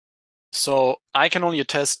So I can only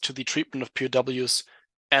attest to the treatment of POWs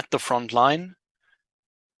at the front line.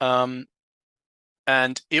 And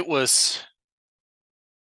it was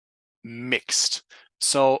mixed.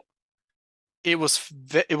 So it was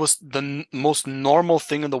the most normal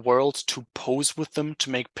thing in the world to pose with them, to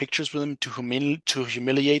make pictures with them, to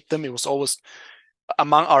humiliate them. It was always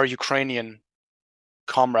among our Ukrainian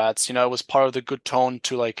comrades. It was part of the good tone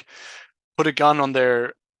to like put a gun on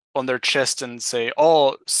their chest and say,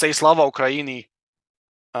 "Oh, say Slava Ukraini,"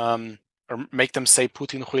 or make them say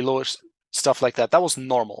Putin huilo, stuff like that. That was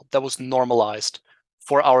normal. That was normalized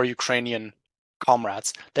for our Ukrainian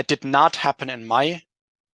comrades. That did not happen in my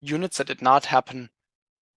units. That did not happen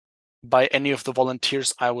by any of the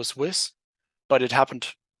volunteers I was with, but it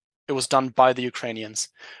happened. It was done by the Ukrainians.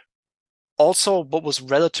 Also, what was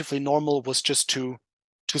relatively normal was just to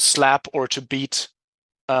slap or to beat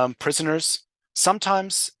prisoners.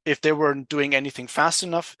 Sometimes, if they weren't doing anything fast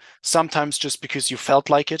enough, sometimes just because you felt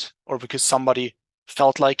like it, or because somebody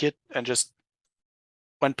felt like it and just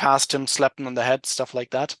went past him, slapped him on the head, stuff like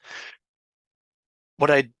that. What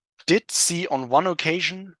I did see on one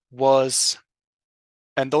occasion was,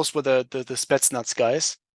 and those were the Spetsnaz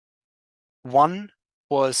guys. One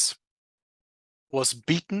was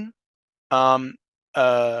beaten.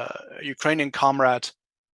 Ukrainian comrade,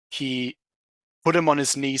 he put him on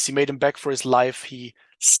his knees. He made him beg for his life. He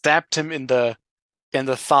stabbed him in the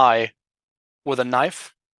thigh with a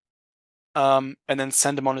knife, and then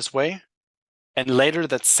sent him on his way. And later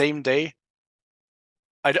that same day,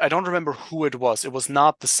 I don't remember who it was. It was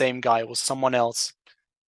not the same guy. It was someone else.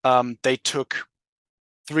 They took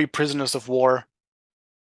 3 prisoners of war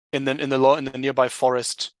in the nearby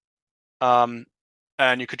forest, and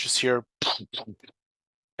you could just hear,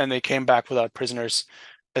 and they came back without prisoners.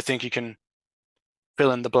 I think you can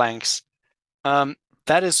fill in the blanks.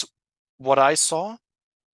 That is what I saw,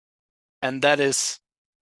 and that is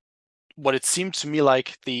what it seemed to me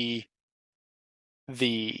like the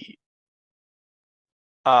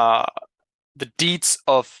deeds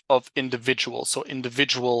of individuals, so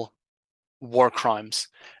individual war crimes.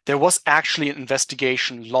 There was actually an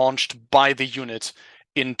investigation launched by the unit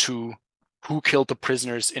into who killed the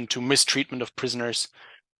prisoners, into mistreatment of prisoners.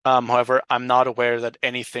 However, I'm not aware that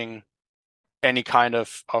any kind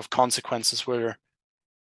of consequences were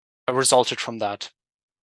resulted from that.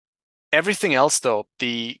 Everything else, though,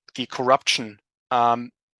 the corruption,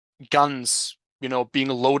 guns, being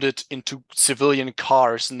loaded into civilian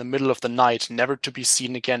cars in the middle of the night, never to be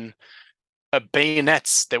seen again.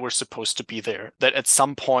 Bayonets that were supposed to be there, that at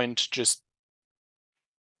some point just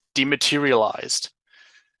dematerialized.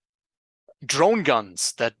 Drone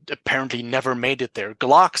guns that apparently never made it there.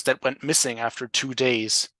 Glocks that went missing after 2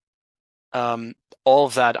 days. All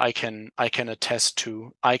of that I can attest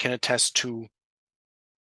to. I can attest to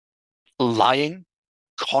lying,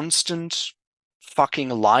 constant fucking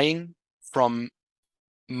lying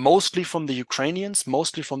mostly from the Ukrainians,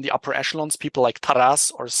 mostly from the upper echelons, people like Taras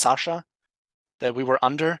or Sasha that we were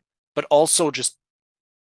under, but also just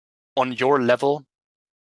on your level,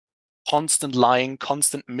 constant lying,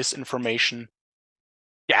 constant misinformation,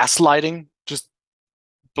 gaslighting, just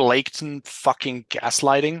blatant fucking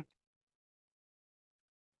gaslighting.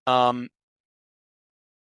 And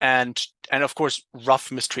of course, rough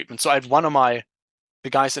mistreatment. So I had the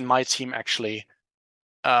guys in my team actually,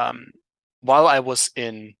 while I was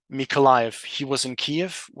in Mykolaiv, he was in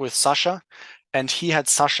Kiev with Sasha, and he had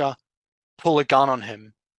Sasha pull a gun on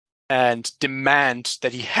him and demand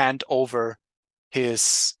that he hand over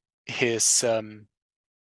his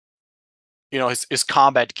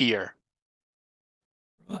combat gear,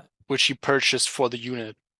 which he purchased for the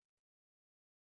unit.